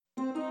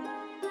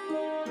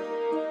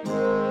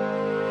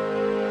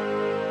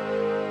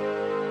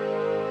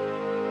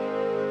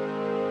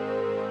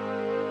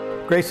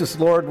Gracious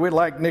Lord, we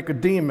like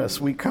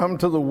Nicodemus. We come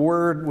to the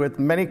Word with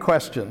many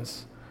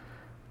questions.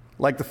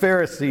 Like the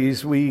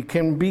Pharisees, we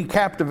can be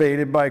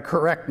captivated by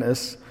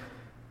correctness,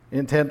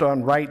 intent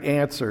on right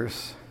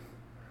answers.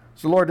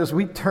 So Lord, as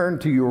we turn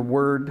to your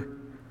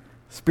Word,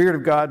 Spirit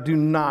of God, do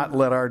not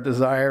let our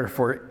desire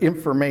for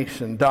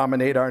information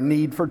dominate our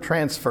need for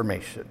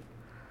transformation.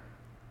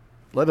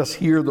 Let us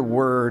hear the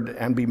Word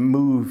and be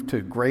moved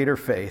to greater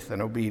faith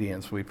and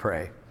obedience, we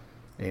pray.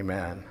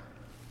 Amen.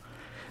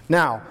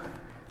 Now,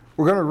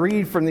 we're going to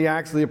read from the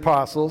Acts of the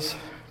Apostles,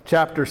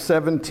 chapter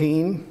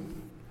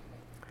 17,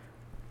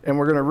 and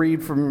we're going to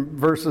read from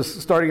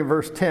starting in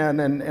verse 10.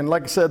 And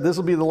like I said, this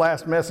will be the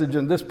last message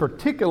in this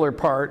particular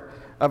part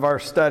of our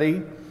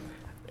study.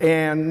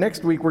 And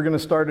next week, we're going to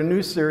start a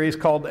new series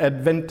called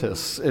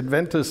Adventus.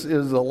 Adventus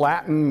is a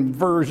Latin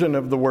version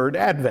of the word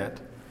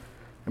Advent.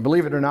 And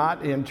believe it or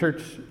not, in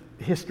church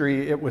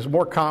history, it was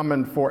more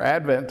common for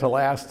Advent to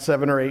last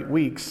 7 or 8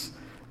 weeks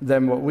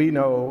than what we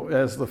know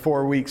as the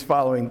 4 weeks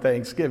following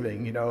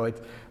Thanksgiving. You know, it's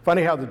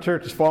funny how the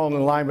church has fallen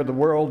in line with the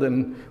world,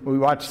 and we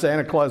watch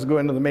Santa Claus go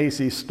into the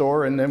Macy's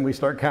store, and then we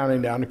start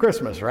counting down to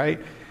Christmas,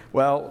 right?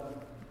 Well,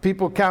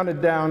 people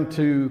counted down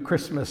to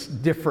Christmas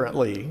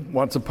differently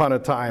once upon a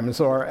time, and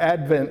so our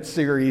Advent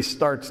series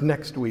starts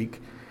next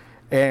week,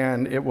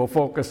 and it will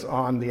focus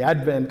on the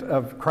advent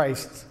of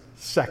Christ's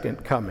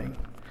second coming.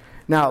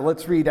 Now,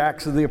 let's read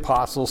Acts of the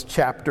Apostles,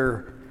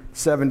 chapter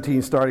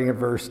 17, starting at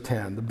verse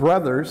 10. The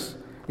brothers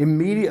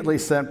immediately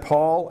sent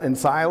Paul and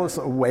Silas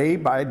away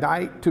by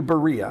night to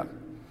Berea.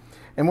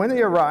 And when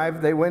they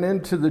arrived, they went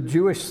into the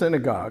Jewish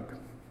synagogue.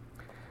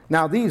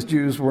 Now these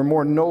Jews were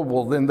more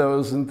noble than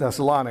those in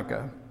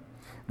Thessalonica.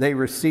 They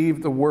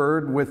received the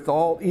word with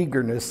all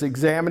eagerness,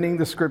 examining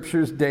the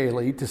scriptures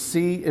daily to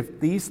see if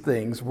these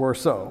things were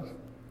so.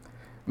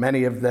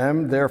 Many of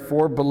them,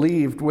 therefore,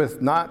 believed,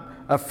 with not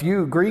a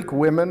few Greek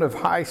women of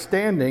high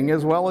standing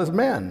as well as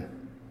men.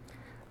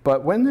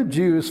 But when the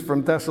Jews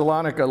from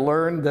Thessalonica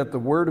learned that the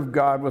word of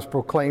God was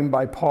proclaimed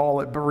by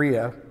Paul at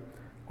Berea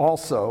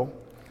also,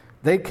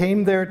 they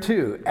came there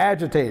too,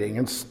 agitating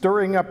and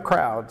stirring up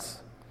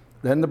crowds.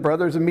 Then the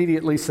brothers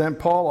immediately sent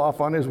Paul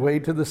off on his way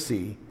to the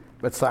sea,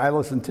 but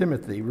Silas and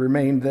Timothy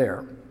remained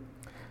there.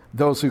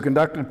 Those who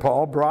conducted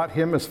Paul brought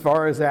him as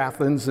far as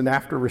Athens, and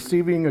after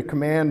receiving a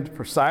command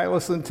for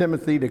Silas and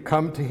Timothy to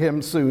come to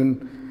him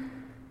soon,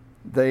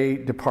 they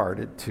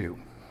departed too.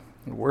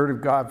 The word of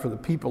God for the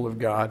people of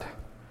God.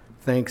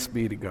 Thanks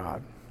be to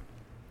God.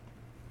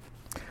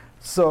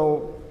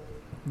 So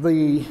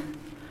the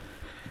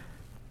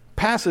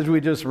passage we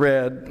just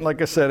read,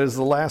 like I said, is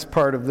the last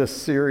part of this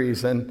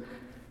series. And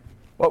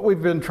what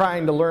we've been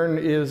trying to learn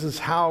is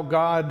how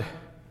God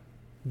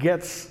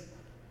gets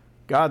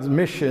God's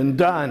mission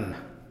done.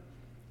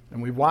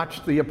 And we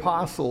watched the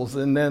apostles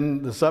and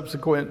then the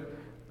subsequent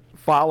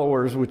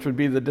followers, which would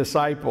be the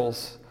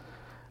disciples,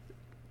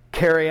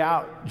 carry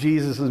out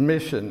Jesus'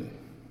 mission.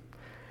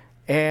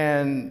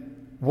 And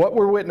what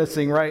we're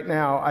witnessing right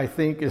now, I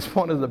think, is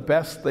one of the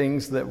best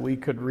things that we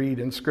could read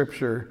in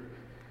Scripture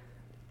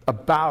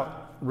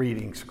about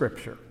reading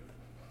Scripture.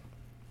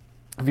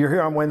 If you're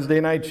here on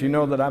Wednesday nights, you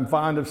know that I'm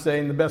fond of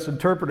saying the best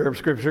interpreter of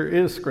Scripture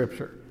is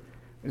Scripture.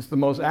 It's the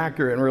most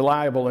accurate and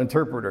reliable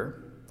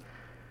interpreter.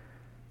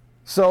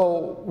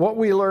 So what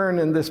we learn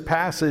in this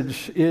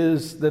passage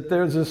is that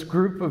there's this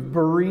group of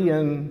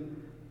Berean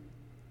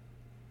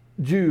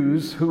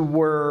Jews who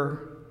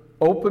were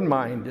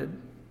open-minded,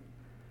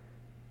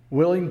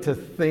 willing to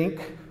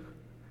think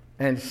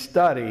and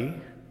study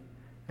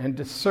and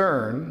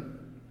discern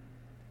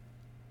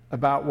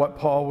about what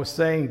Paul was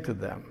saying to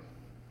them.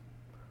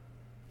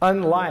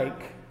 Unlike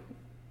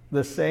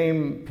the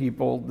same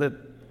people that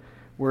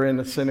were in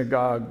the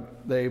synagogue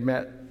they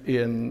met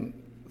in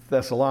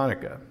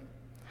Thessalonica.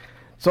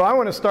 So I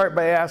want to start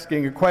by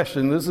asking a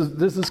question. This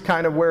is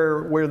kind of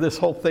where this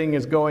whole thing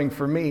is going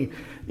for me,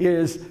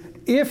 is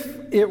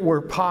if it were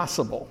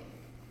possible,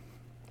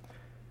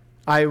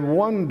 I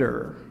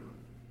wonder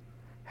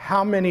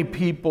how many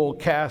people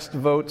cast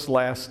votes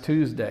last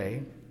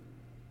Tuesday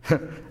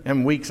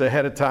and weeks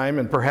ahead of time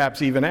and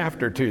perhaps even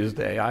after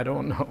Tuesday. I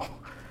don't know.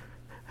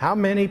 How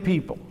many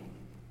people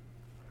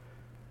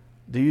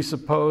do you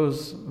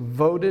suppose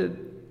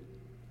voted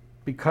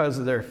because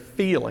of their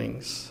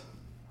feelings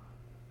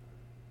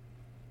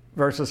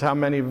versus how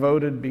many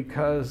voted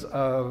because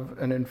of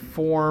an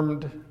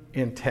informed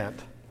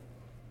intent?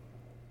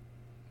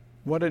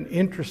 What an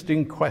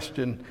interesting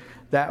question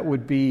that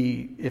would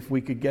be if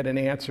we could get an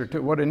answer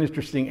to. What an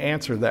interesting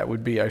answer that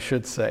would be, I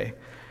should say.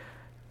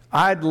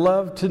 I'd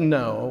love to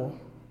know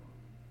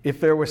if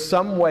there was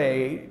some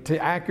way to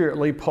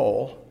accurately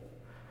poll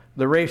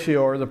the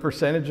ratio or the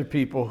percentage of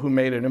people who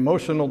made an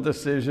emotional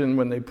decision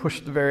when they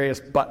pushed the various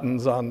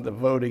buttons on the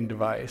voting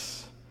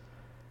device.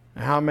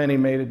 How many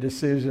made a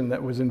decision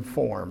that was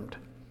informed?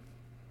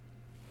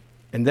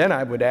 And then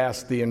I would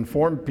ask the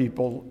informed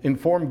people,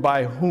 informed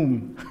by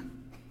whom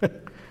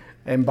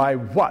and by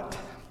what?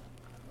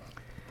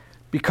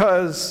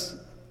 Because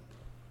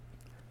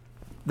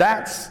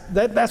that's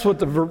what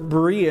the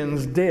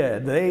Bereans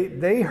did.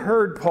 They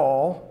heard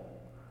Paul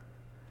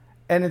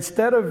And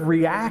instead of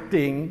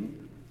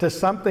reacting to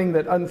something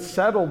that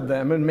unsettled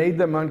them and made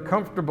them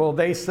uncomfortable,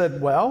 they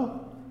said,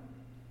 well,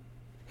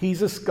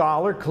 he's a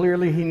scholar.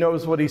 Clearly he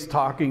knows what he's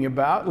talking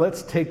about.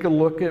 Let's take a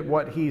look at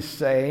what he's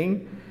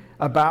saying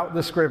about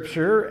the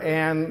scripture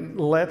and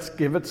let's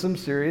give it some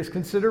serious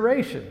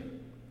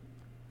consideration.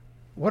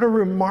 What a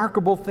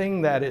remarkable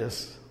thing that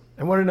is,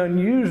 and what an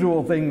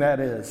unusual thing that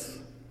is.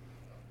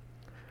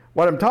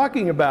 What I'm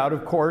talking about,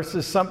 of course,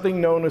 is something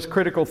known as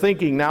critical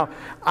thinking. Now,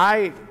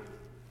 I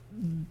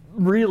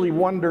really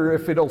wonder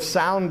if it'll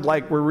sound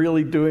like we're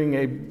really doing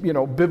a,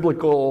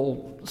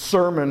 biblical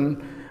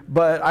sermon,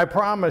 but I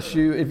promise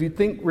you, if you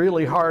think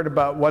really hard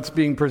about what's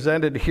being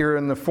presented here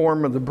in the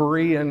form of the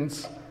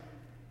Bereans,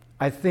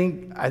 I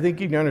think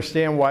you can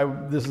understand why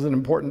this is an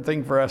important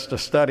thing for us to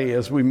study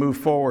as we move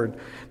forward.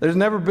 There's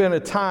never been a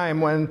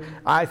time when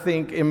I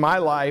think in my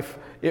life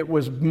it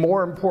was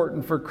more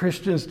important for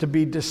Christians to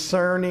be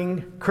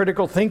discerning,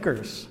 critical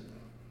thinkers.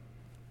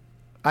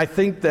 I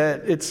think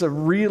that it's a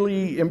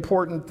really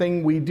important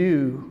thing we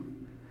do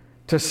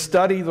to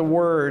study the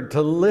Word,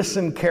 to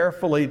listen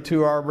carefully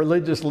to our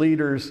religious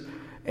leaders,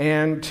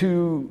 and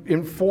to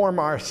inform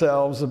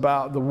ourselves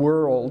about the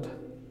world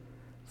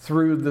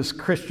through this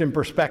Christian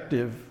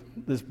perspective,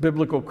 this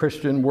biblical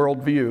Christian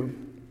worldview.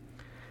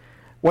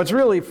 What's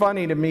really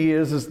funny to me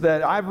is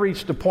that I've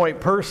reached a point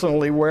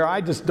personally where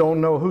I just don't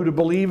know who to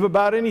believe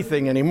about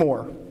anything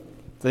anymore.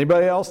 Is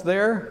anybody else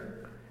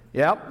there?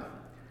 Yep.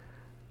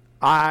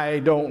 I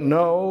don't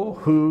know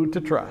who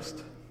to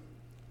trust.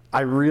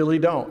 I really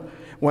don't.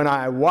 When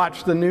I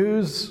watch the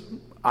news,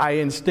 I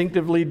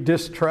instinctively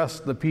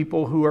distrust the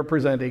people who are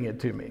presenting it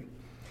to me.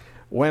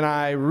 When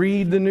I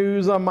read the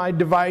news on my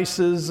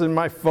devices and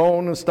my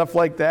phone and stuff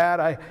like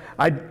that,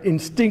 I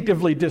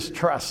instinctively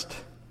distrust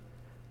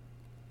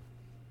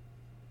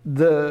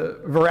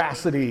the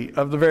veracity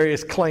of the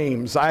various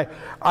claims. I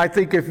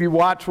think if you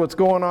watch what's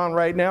going on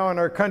right now in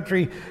our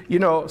country,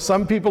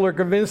 some people are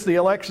convinced the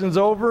election's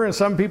over and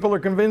some people are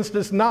convinced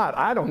it's not.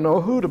 I don't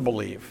know who to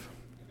believe.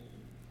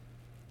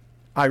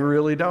 I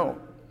really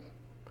don't.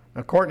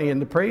 Now, Courtney and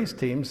the praise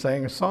team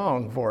sang a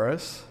song for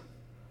us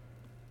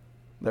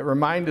that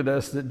reminded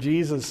us that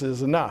Jesus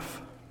is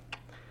enough.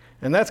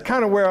 And that's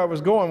kind of where I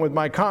was going with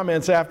my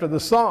comments after the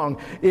song,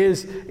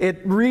 is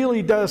it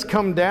really does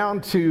come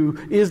down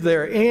to, is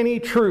there any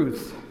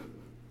truth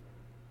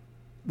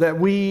that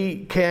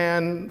we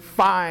can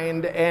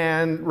find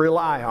and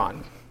rely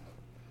on?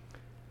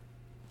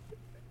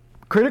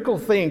 Critical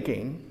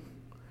thinking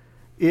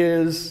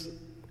is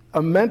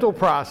a mental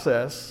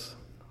process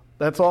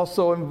that's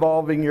also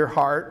involving your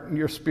heart and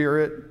your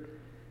spirit,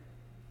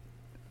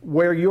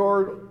 where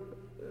you're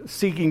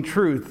seeking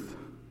truth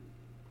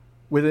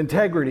with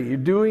integrity. You're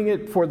doing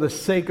it for the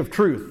sake of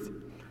truth,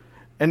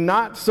 and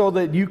not so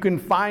that you can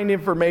find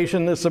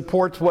information that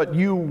supports what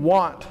you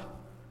want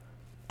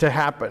to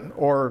happen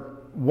or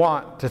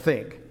want to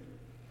think.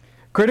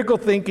 Critical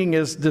thinking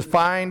is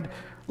defined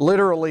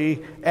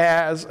literally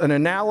as an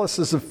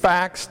analysis of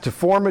facts to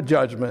form a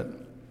judgment.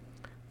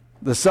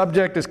 The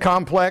subject is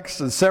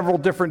complex and several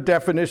different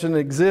definitions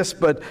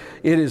exist, but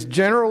it is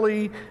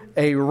generally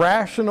a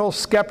rational,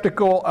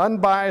 skeptical,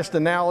 unbiased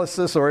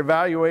analysis or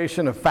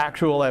evaluation of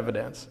factual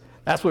evidence.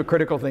 That's what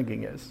critical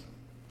thinking is.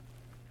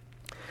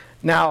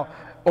 Now,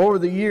 over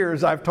the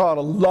years, I've taught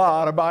a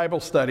lot of Bible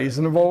studies,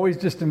 and I've always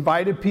just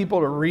invited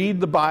people to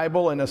read the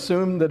Bible and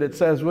assume that it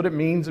says what it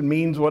means and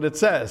means what it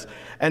says,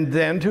 and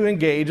then to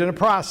engage in a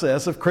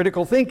process of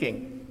critical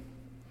thinking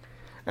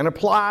and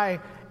apply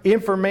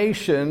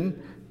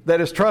information that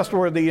is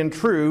trustworthy and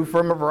true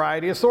from a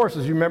variety of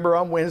sources. You remember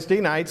on Wednesday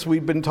nights,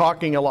 we've been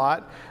talking a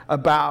lot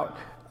about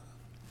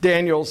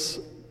Daniel's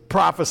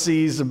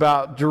prophecies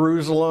about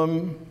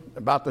Jerusalem,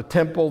 about the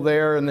temple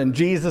there, and then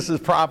Jesus'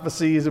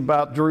 prophecies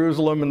about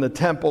Jerusalem and the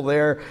temple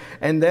there.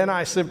 And then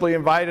I simply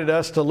invited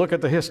us to look at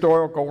the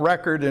historical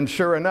record, and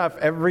sure enough,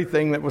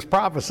 everything that was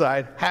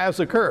prophesied has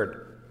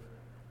occurred.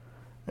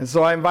 And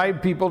so I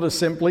invite people to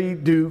simply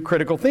do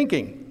critical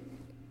thinking.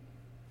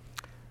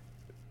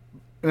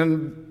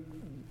 And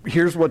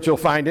here's what you'll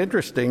find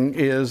interesting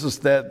is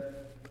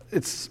that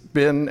it's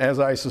been, as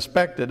I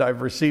suspected,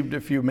 I've received a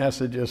few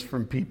messages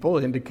from people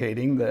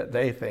indicating that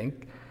they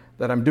think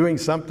that I'm doing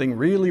something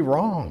really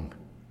wrong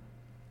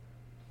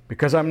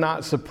because I'm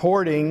not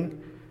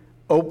supporting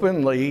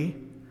openly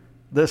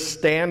the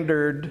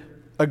standard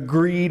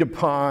agreed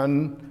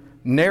upon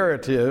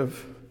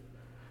narrative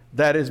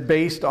that is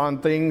based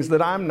on things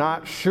that I'm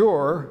not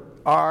sure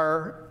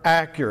are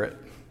accurate.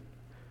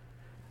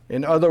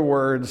 In other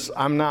words,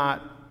 I'm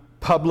not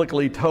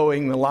publicly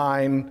towing the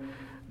line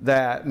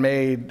that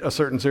made a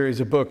certain series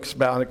of books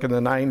back in the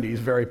 90s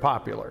very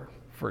popular,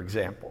 for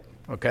example,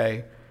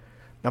 okay?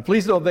 Now,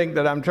 please don't think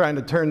that I'm trying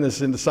to turn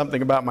this into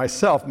something about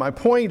myself. My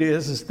point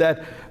is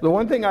that the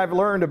one thing I've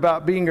learned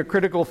about being a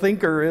critical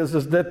thinker is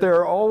that there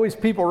are always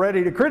people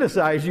ready to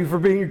criticize you for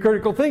being a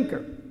critical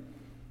thinker.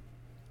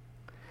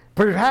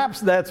 Perhaps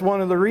that's one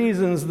of the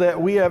reasons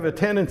that we have a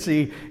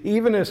tendency,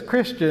 even as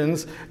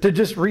Christians, to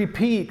just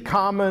repeat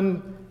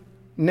common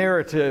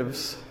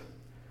narratives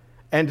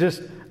and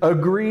just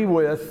agree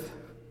with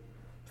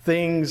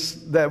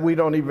things that we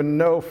don't even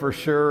know for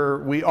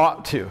sure we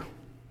ought to.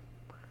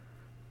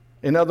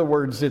 In other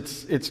words,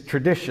 it's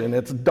tradition,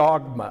 it's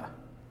dogma.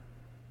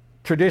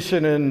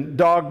 Tradition and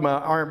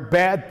dogma aren't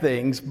bad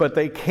things, but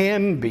they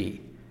can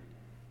be,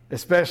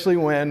 especially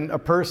when a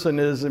person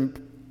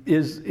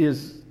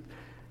is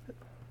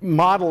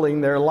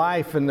modeling their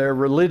life and their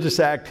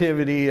religious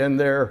activity and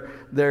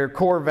their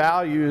core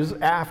values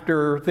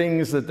after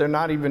things that they're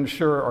not even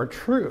sure are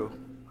true.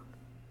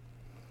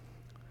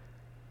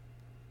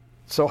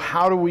 So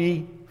how do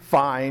we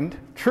find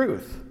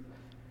truth?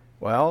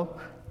 Well,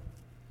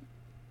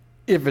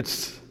 if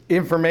it's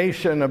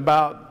information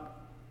about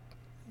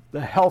the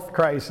health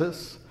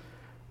crisis,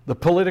 the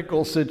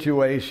political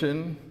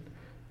situation,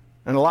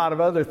 and a lot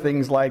of other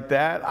things like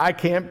that, I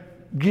can't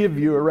give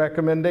you a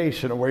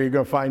recommendation of where you're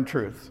going to find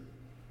truth.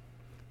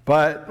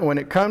 But when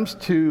it comes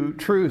to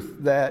truth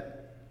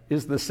that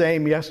is the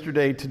same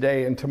yesterday,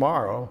 today, and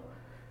tomorrow,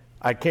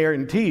 I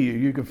guarantee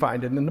you can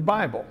find it in the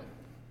Bible.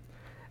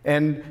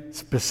 And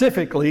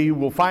specifically, you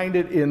will find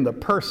it in the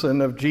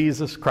person of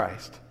Jesus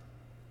Christ.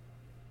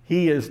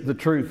 He is the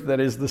truth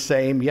that is the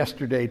same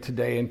yesterday,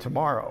 today, and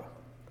tomorrow.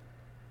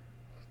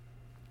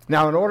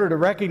 Now, in order to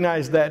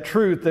recognize that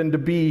truth and to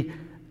be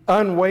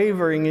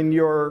unwavering in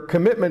your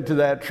commitment to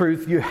that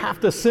truth, you have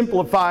to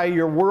simplify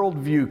your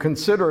worldview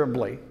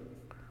considerably.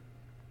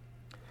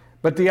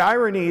 But the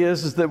irony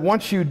is that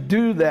once you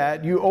do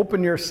that, you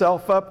open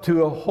yourself up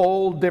to a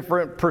whole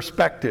different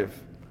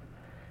perspective.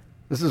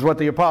 This is what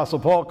the Apostle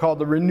Paul called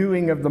the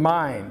renewing of the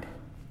mind.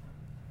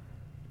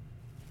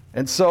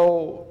 And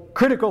so,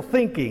 critical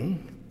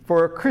thinking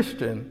for a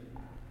Christian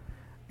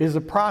is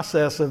a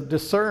process of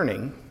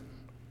discerning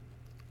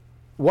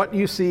what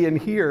you see and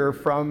hear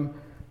from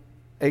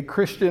a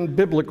Christian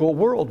biblical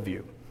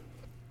worldview.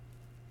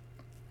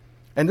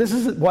 And this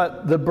is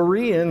what the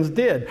Bereans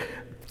did.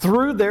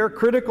 Through their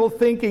critical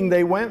thinking,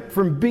 they went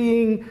from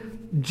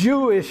being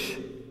Jewish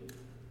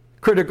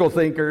critical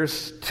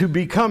thinkers to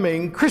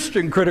becoming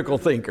Christian critical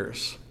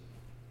thinkers.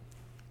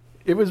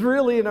 It was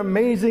really an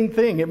amazing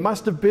thing. It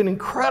must have been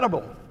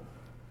incredible.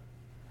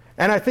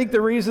 And I think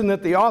the reason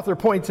that the author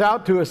points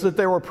out to us that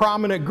there were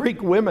prominent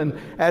Greek women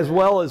as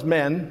well as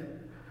men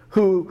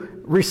who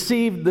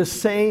received the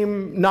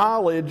same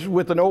knowledge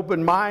with an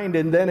open mind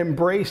and then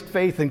embraced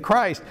faith in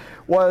Christ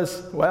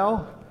was,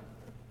 well,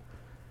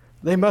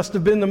 they must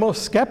have been the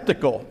most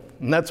skeptical.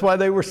 And that's why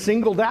they were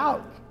singled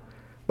out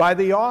by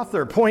the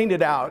author,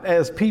 pointed out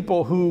as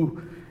people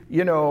who,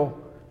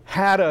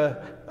 had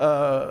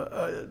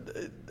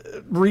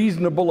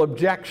reasonable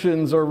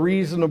objections or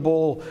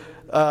reasonable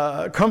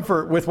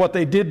comfort with what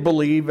they did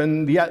believe,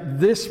 and yet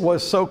this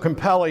was so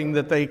compelling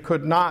that they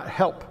could not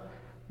help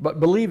but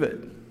believe it.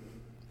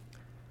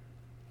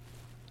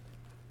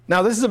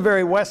 Now, this is a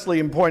very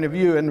Wesleyan point of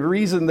view, and the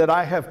reason that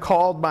I have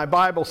called my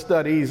Bible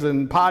studies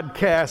and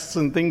podcasts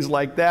and things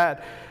like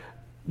that,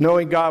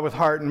 Knowing God with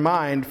Heart and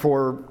Mind,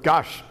 for,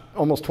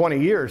 almost 20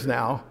 years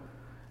now,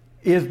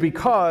 is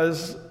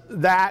because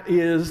that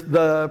is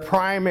the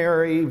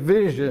primary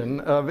vision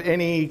of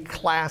any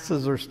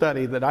classes or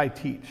study that I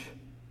teach.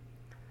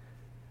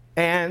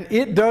 And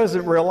it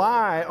doesn't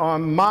rely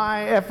on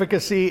my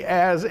efficacy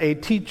as a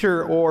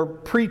teacher or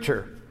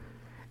preacher.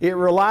 It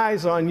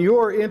relies on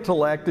your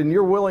intellect and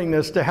your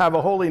willingness to have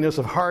a holiness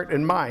of heart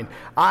and mind.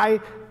 I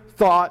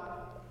thought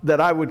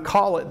that I would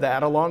call it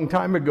that a long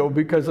time ago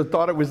because I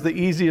thought it was the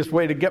easiest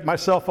way to get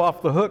myself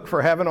off the hook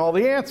for having all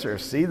the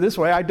answers. See, this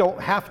way I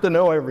don't have to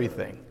know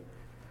everything.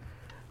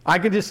 I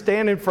can just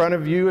stand in front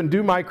of you and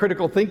do my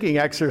critical thinking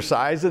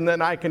exercise, and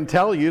then I can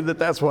tell you that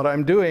that's what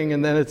I'm doing,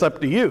 and then it's up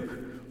to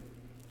you.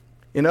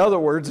 In other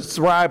words, it's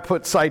where I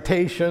put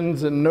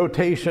citations and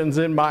notations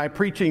in my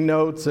preaching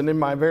notes and in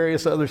my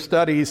various other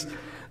studies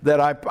that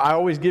I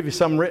always give you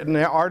some written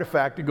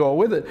artifact to go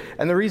with it.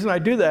 And the reason I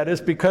do that is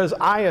because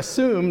I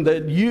assume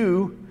that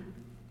you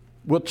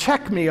will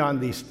check me on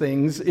these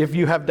things if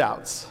you have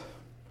doubts.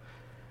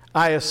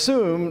 I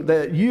assume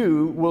that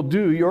you will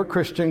do your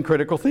Christian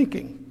critical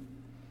thinking.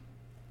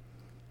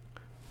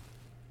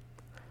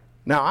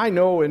 Now, I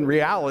know in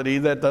reality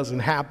that doesn't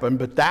happen,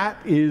 but that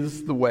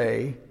is the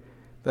way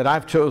that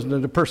I've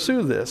chosen to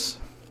pursue this.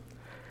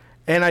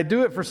 And I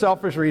do it for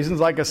selfish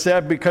reasons, like I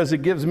said, because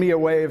it gives me a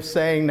way of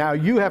saying, now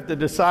you have to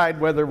decide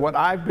whether what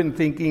I've been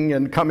thinking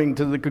and coming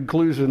to the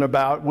conclusion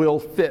about will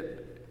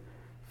fit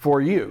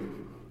for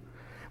you.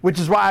 Which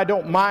is why I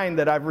don't mind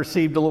that I've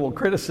received a little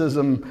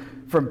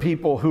criticism from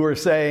people who are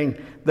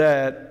saying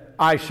that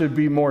I should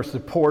be more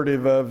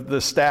supportive of the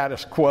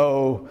status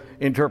quo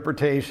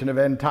interpretation of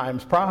end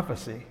times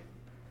prophecy.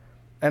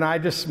 And I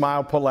just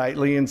smile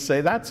politely and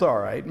say, that's all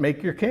right,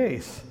 make your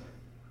case.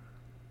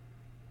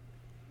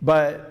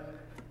 But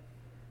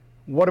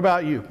what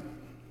about you?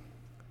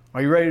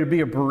 Are you ready to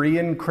be a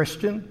Berean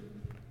Christian?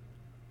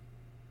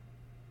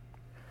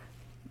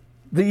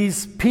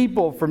 These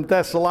people from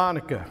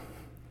Thessalonica,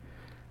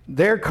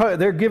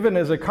 They're given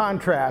as a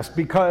contrast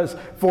because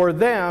for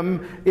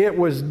them it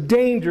was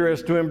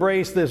dangerous to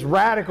embrace this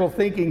radical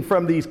thinking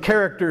from these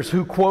characters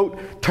who,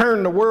 quote,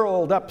 turn the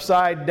world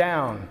upside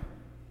down.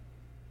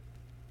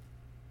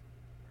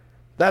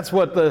 That's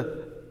what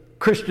the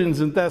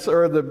Christians in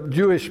the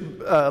Jewish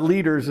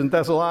leaders in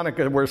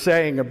Thessalonica were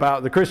saying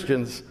about the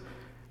Christians,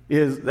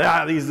 is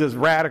these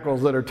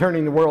radicals that are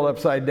turning the world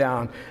upside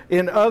down.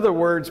 In other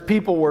words,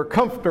 people were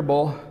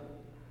comfortable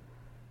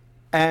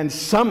and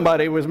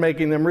somebody was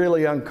making them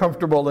really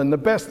uncomfortable. And the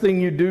best thing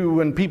you do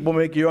when people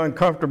make you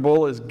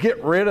uncomfortable is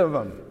get rid of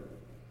them.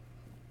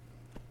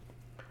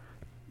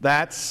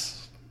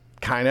 That's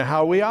kind of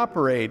how we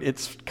operate.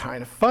 It's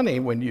kind of funny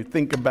when you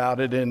think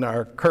about it in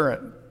our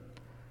current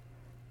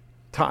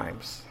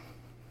times.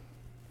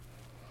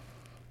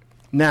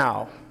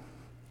 Now,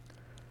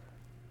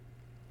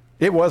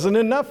 it wasn't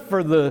enough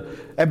for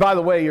and by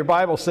the way, your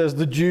Bible says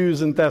the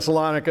Jews in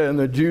Thessalonica and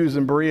the Jews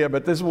in Berea,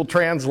 but this will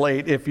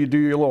translate if you do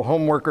your little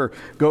homework or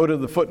go to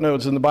the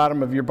footnotes in the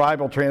bottom of your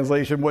Bible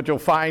translation. What you'll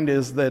find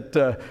is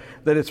that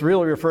it's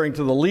really referring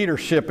to the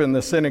leadership in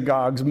the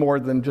synagogues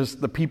more than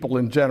just the people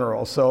in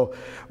general. So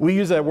we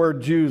use that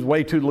word Jews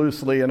way too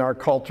loosely in our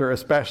culture,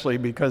 especially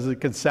because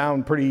it can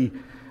sound pretty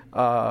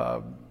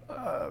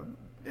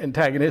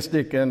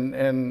antagonistic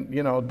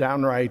and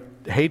downright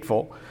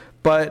hateful.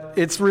 But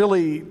it's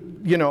really,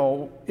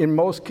 in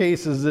most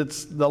cases,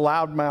 it's the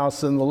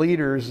loudmouths and the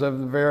leaders of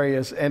the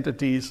various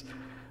entities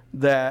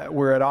that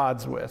we're at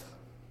odds with.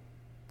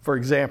 For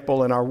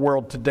example, in our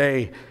world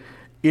today,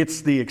 it's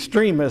the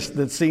extremists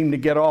that seem to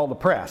get all the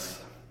press.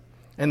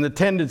 And the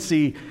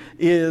tendency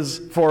is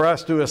for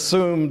us to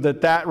assume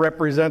that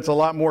represents a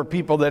lot more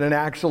people than it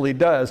actually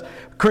does.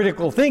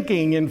 Critical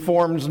thinking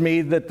informs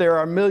me that there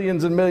are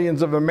millions and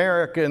millions of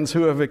Americans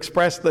who have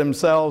expressed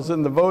themselves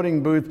in the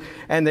voting booth,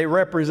 and they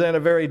represent a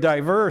very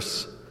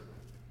diverse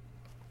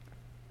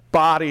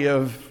body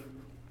of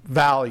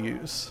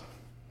values.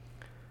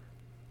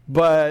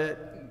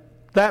 But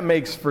that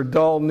makes for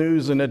dull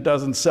news, and it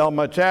doesn't sell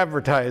much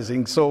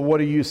advertising. So what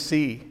do you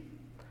see?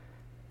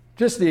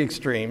 Just the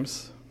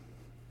extremes.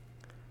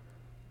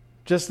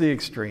 Just the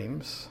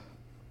extremes.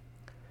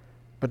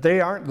 But they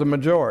aren't the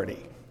majority.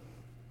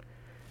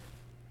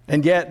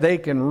 And yet they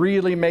can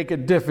really make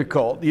it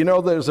difficult.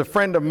 There's a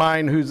friend of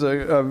mine who's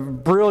a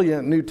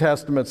brilliant New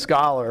Testament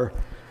scholar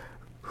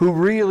who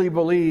really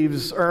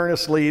believes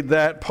earnestly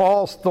that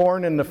Paul's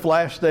thorn in the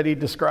flesh that he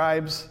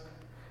describes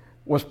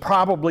was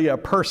probably a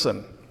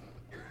person.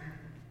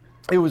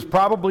 It was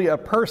probably a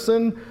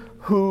person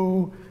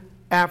who,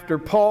 after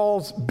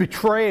Paul's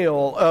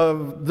betrayal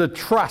of the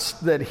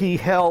trust that he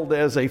held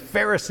as a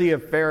Pharisee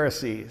of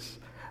Pharisees,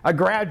 a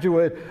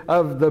graduate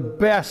of the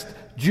best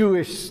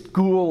Jewish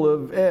school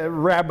of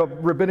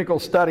rabbinical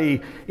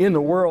study in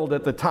the world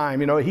at the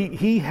time,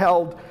 he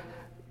held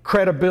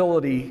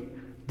credibility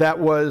that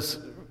was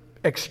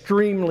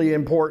extremely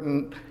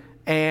important,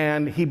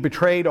 and he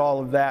betrayed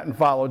all of that and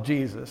followed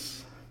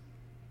Jesus.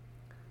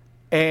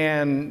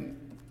 And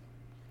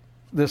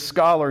the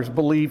scholar's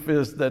belief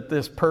is that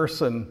this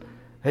person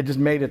had just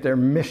made it their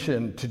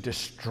mission to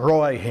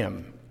destroy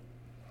him,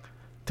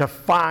 to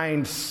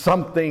find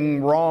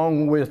something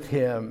wrong with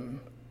him,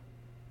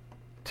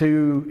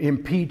 to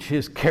impeach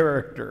his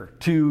character,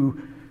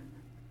 to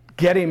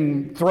get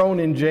him thrown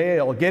in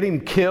jail, get him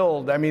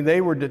killed. I mean,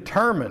 they were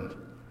determined.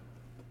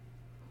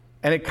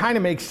 And it kind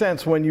of makes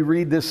sense when you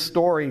read this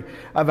story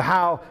of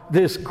how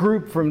this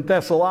group from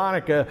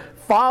Thessalonica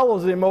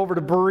follows him over to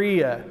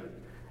Berea.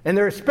 And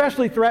they're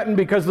especially threatened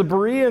because the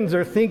Bereans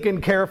are thinking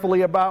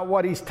carefully about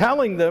what he's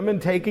telling them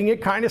and taking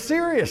it kind of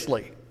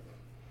seriously.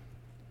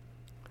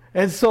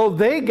 And so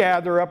they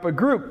gather up a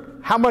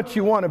group. How much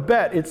you want to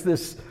bet? It's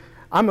this,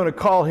 I'm going to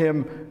call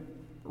him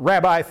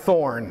Rabbi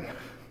Thorn,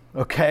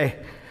 okay?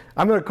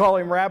 I'm going to call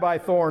him Rabbi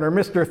Thorn or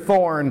Mr.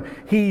 Thorn.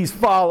 He's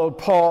followed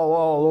Paul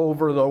all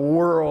over the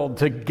world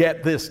to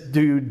get this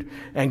dude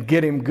and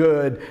get him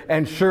good.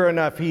 And sure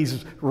enough,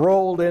 he's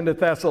rolled into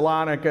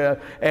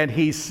Thessalonica and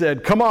he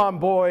said, come on,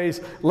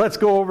 boys, let's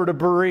go over to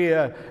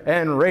Berea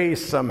and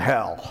raise some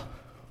hell.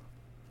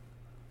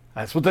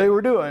 That's what they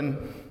were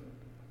doing.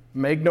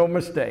 Make no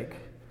mistake.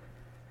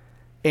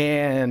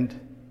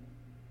 And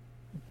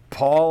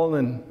Paul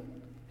and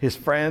his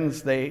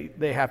friends, they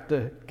have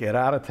to get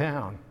out of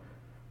town.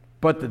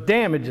 But the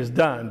damage is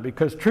done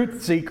because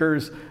truth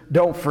seekers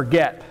don't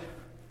forget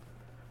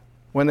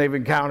when they've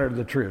encountered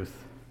the truth.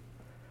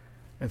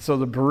 And so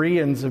the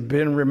Bereans have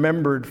been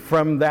remembered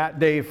from that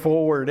day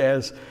forward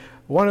as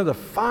one of the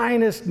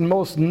finest,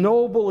 most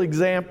noble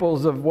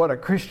examples of what a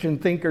Christian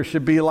thinker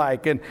should be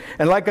like. And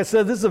like I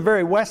said, this is a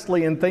very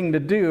Wesleyan thing to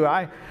do.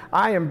 I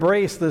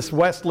embraced this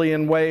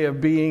Wesleyan way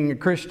of being a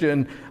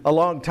Christian a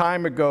long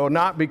time ago,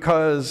 not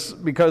because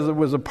it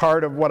was a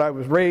part of what I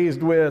was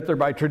raised with or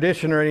by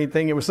tradition or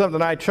anything. It was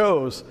something I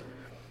chose.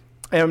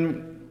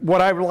 And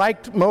what I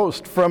liked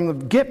most from the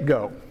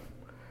get-go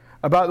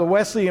about the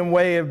Wesleyan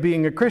way of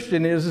being a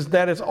Christian is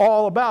that it's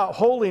all about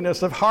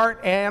holiness of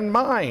heart and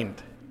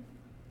mind.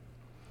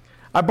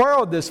 I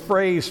borrowed this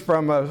phrase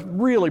from a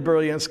really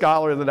brilliant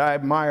scholar that I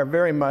admire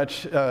very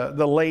much,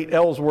 the late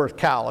Ellsworth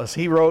Kalas.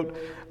 He wrote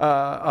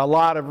a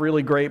lot of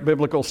really great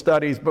biblical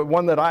studies, but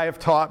one that I have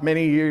taught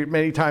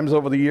many times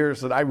over the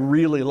years that I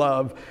really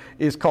love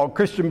is called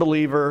Christian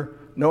Believer,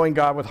 Knowing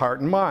God with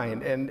Heart and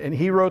Mind. And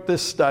he wrote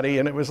this study,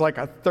 and it was like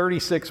a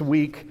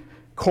 36-week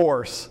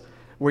course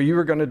where you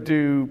were going to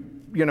do,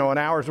 an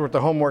hour's worth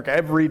of homework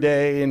every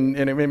day, and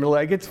it made me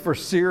like, it's for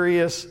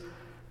serious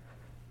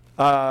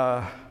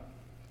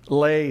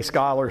lay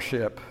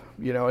scholarship.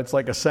 It's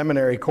like a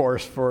seminary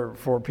course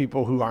for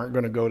people who aren't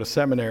going to go to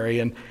seminary,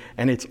 and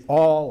it's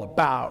all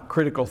about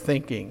critical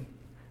thinking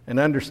and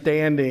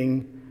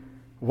understanding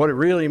what it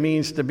really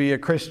means to be a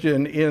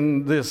Christian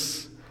in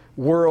this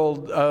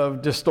world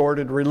of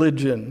distorted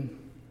religion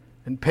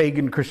and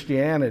pagan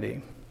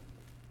Christianity.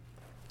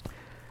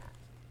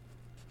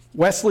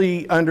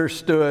 Wesley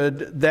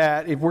understood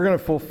that if we're going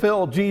to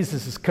fulfill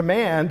Jesus'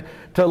 command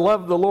to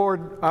love the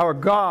Lord our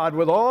God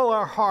with all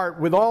our heart,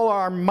 with all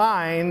our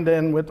mind,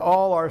 and with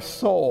all our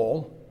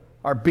soul,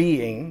 our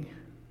being,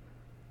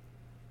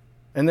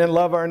 and then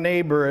love our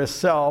neighbor as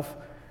self,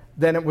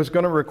 then it was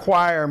going to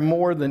require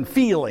more than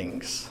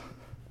feelings.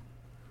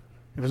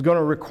 It was going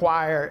to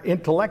require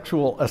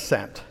intellectual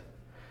assent.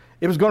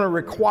 It was going to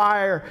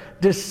require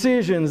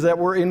decisions that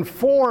were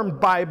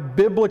informed by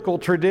biblical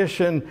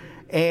tradition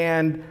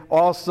and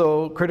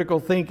also critical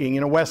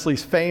thinking.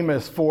 Wesley's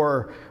famous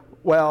for,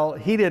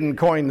 he didn't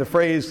coin the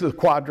phrase the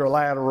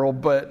quadrilateral,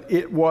 but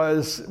it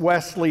was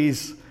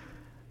Wesley's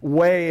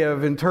way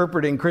of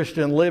interpreting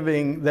Christian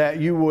living, that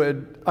you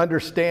would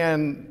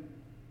understand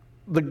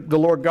the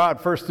Lord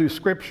God first through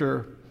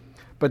Scripture,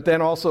 but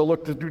then also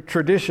look to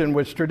tradition,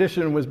 which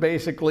tradition was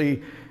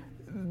basically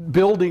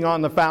building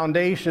on the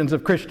foundations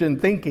of Christian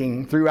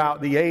thinking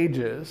throughout the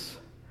ages.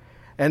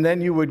 And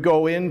then you would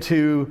go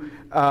into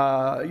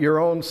your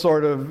own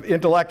sort of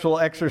intellectual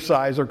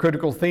exercise or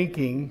critical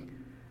thinking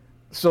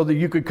so that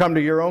you could come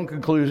to your own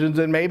conclusions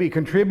and maybe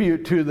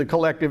contribute to the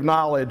collective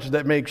knowledge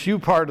that makes you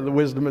part of the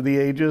wisdom of the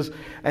ages.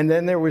 And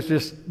then there was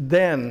just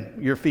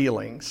your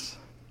feelings.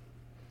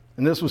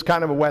 And this was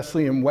kind of a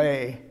Wesleyan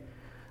way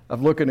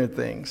of looking at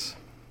things.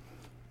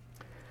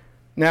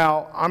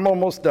 Now, I'm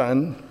almost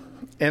done.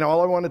 And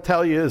all I want to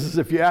tell you is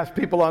if you ask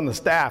people on the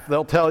staff,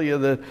 they'll tell you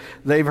that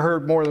they've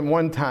heard more than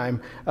one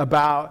time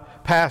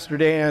about Pastor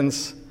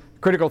Dan's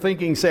critical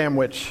thinking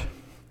sandwich.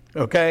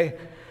 Okay?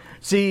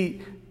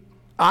 See,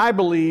 I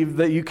believe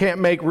that you can't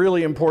make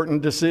really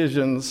important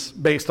decisions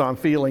based on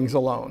feelings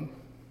alone.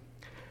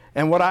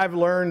 And what I've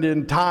learned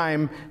in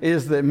time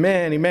is that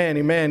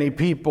many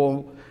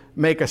people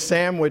make a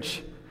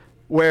sandwich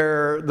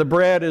where the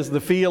bread is the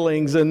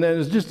feelings, and then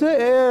it's just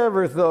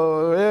ever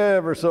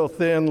so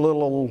thin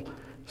little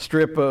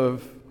strip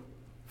of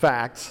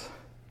facts,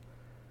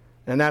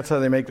 and that's how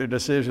they make their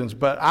decisions.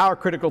 But our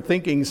critical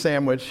thinking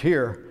sandwich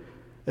here,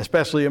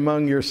 especially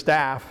among your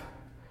staff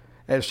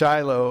at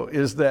Shiloh,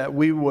 is that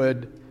we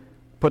would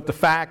put the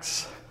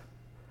facts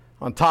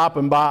on top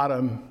and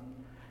bottom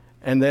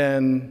and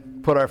then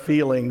put our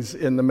feelings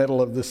in the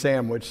middle of the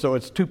sandwich. So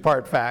it's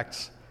 2-part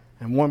facts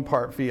and 1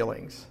 part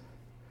feelings.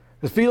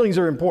 Because feelings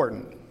are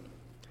important,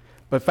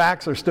 but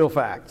facts are still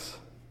facts.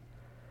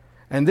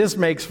 And this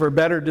makes for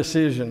better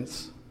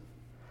decisions.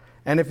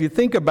 And if you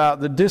think about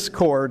the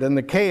discord and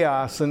the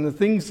chaos and the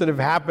things that have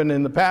happened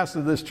in the past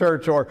of this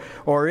church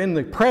or in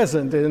the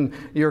present in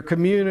your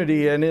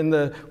community and in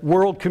the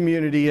world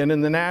community and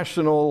in the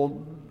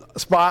national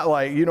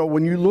spotlight,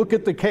 when you look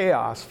at the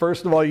chaos,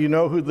 first of all, you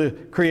know who the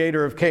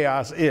creator of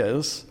chaos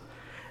is.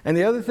 And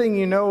the other thing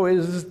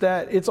is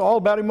that it's all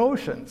about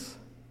emotions.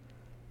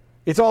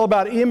 It's all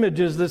about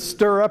images that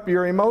stir up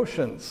your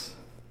emotions.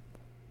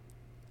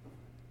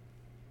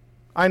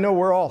 I know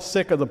we're all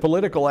sick of the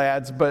political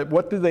ads, but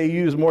what do they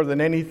use more than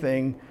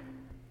anything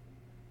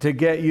to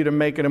get you to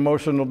make an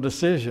emotional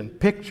decision?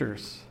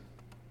 Pictures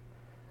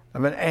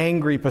of an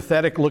angry,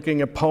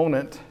 pathetic-looking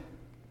opponent.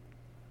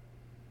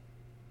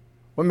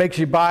 What makes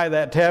you buy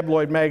that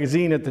tabloid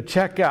magazine at the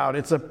checkout?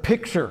 It's a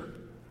picture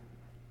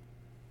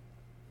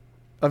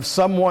of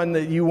someone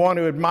that you want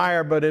to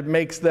admire, but it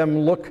makes them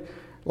look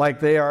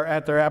like they are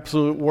at their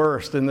absolute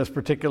worst in this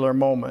particular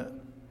moment.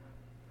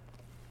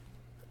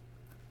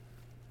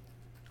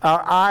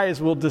 Our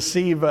eyes will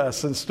deceive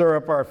us and stir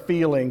up our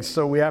feelings,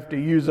 so we have to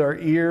use our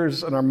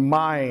ears and our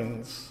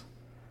minds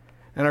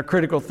and our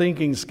critical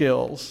thinking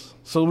skills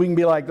so we can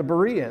be like the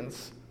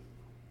Bereans.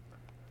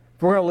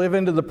 If we're going to live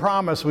into the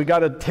promise, we got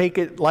to take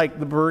it like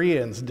the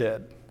Bereans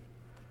did.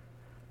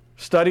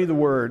 Study the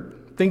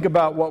Word, think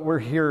about what we're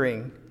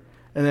hearing,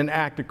 and then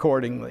act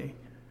accordingly.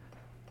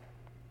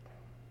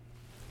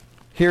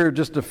 Here are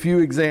just a few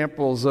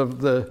examples of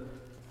the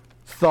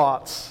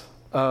thoughts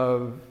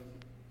of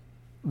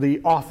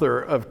the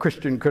author of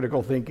Christian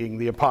critical thinking,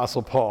 the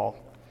Apostle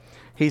Paul.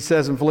 He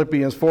says in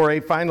Philippians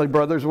 4:8, finally,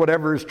 brothers,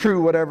 whatever is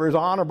true, whatever is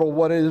honorable,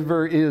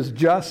 whatever is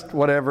just,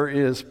 whatever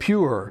is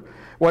pure,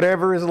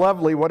 whatever is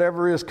lovely,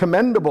 whatever is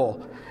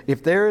commendable,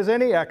 if there is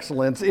any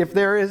excellence, if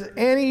there is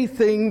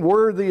anything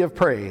worthy of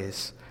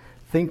praise,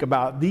 think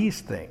about these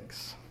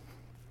things.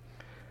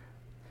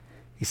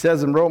 He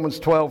says in Romans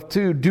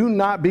 12:2, do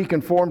not be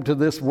conformed to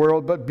this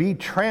world, but be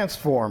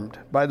transformed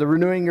by the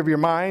renewing of your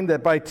mind,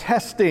 that by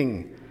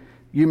testing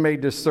you may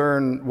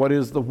discern what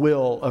is the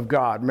will of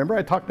God. Remember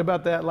I talked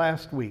about that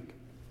last week.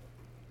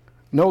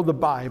 Know the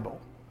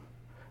Bible.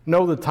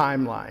 Know the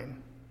timeline.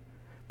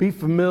 Be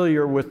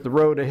familiar with the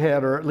road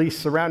ahead, or at least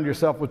surround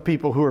yourself with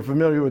people who are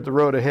familiar with the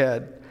road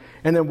ahead.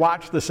 And then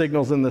watch the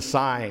signals and the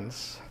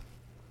signs.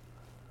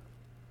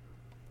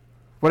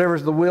 Whatever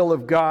is the will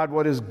of God,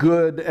 what is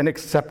good and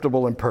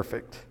acceptable and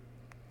perfect.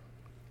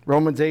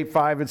 Romans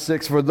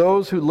 8:5-6, for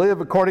those who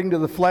live according to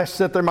the flesh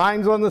set their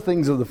minds on the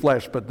things of the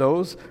flesh, but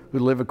those who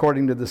live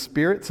according to the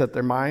Spirit set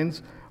their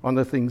minds on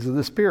the things of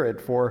the Spirit.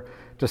 For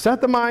to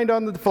set the mind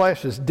on the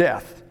flesh is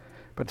death,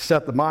 but to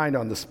set the mind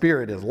on the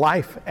Spirit is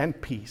life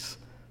and peace.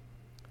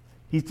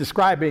 He's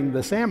describing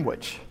the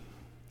sandwich.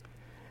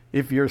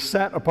 If you're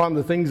set upon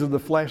the things of the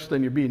flesh,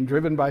 then you're being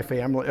driven by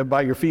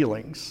your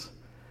feelings.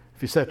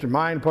 If you set your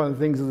mind upon the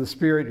things of the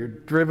Spirit, you're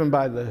driven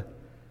by the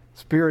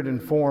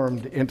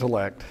Spirit-informed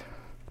intellect.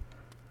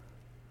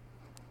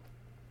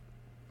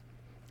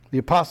 The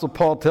Apostle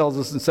Paul tells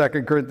us in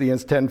 2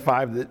 Corinthians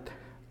 10:5 that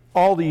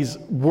all these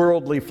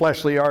worldly,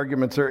 fleshly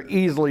arguments are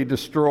easily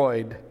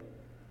destroyed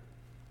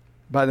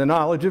by the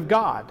knowledge of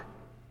God,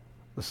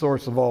 the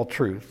source of all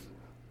truth.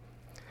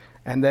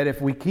 And that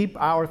if we keep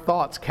our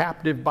thoughts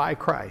captive by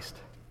Christ,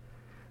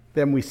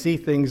 then we see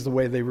things the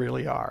way they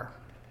really are.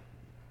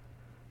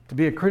 To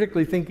be a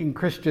critically thinking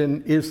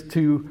Christian is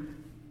to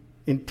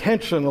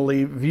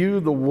intentionally view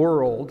the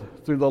world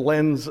through the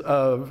lens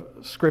of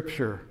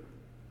Scripture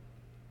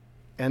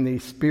and the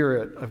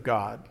Spirit of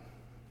God,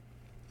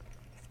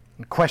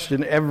 and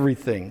question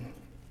everything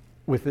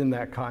within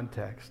that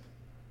context.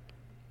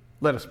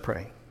 Let us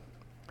pray.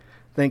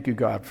 Thank you,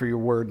 God, for your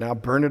word. Now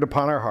burn it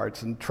upon our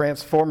hearts and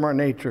transform our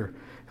nature.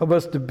 Help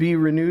us to be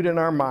renewed in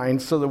our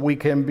minds so that we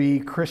can be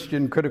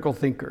Christian critical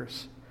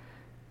thinkers,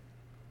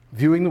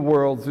 viewing the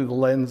world through the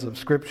lens of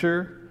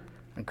Scripture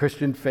and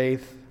Christian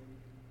faith,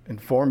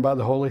 informed by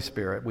the Holy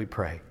Spirit, we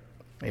pray.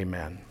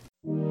 Amen.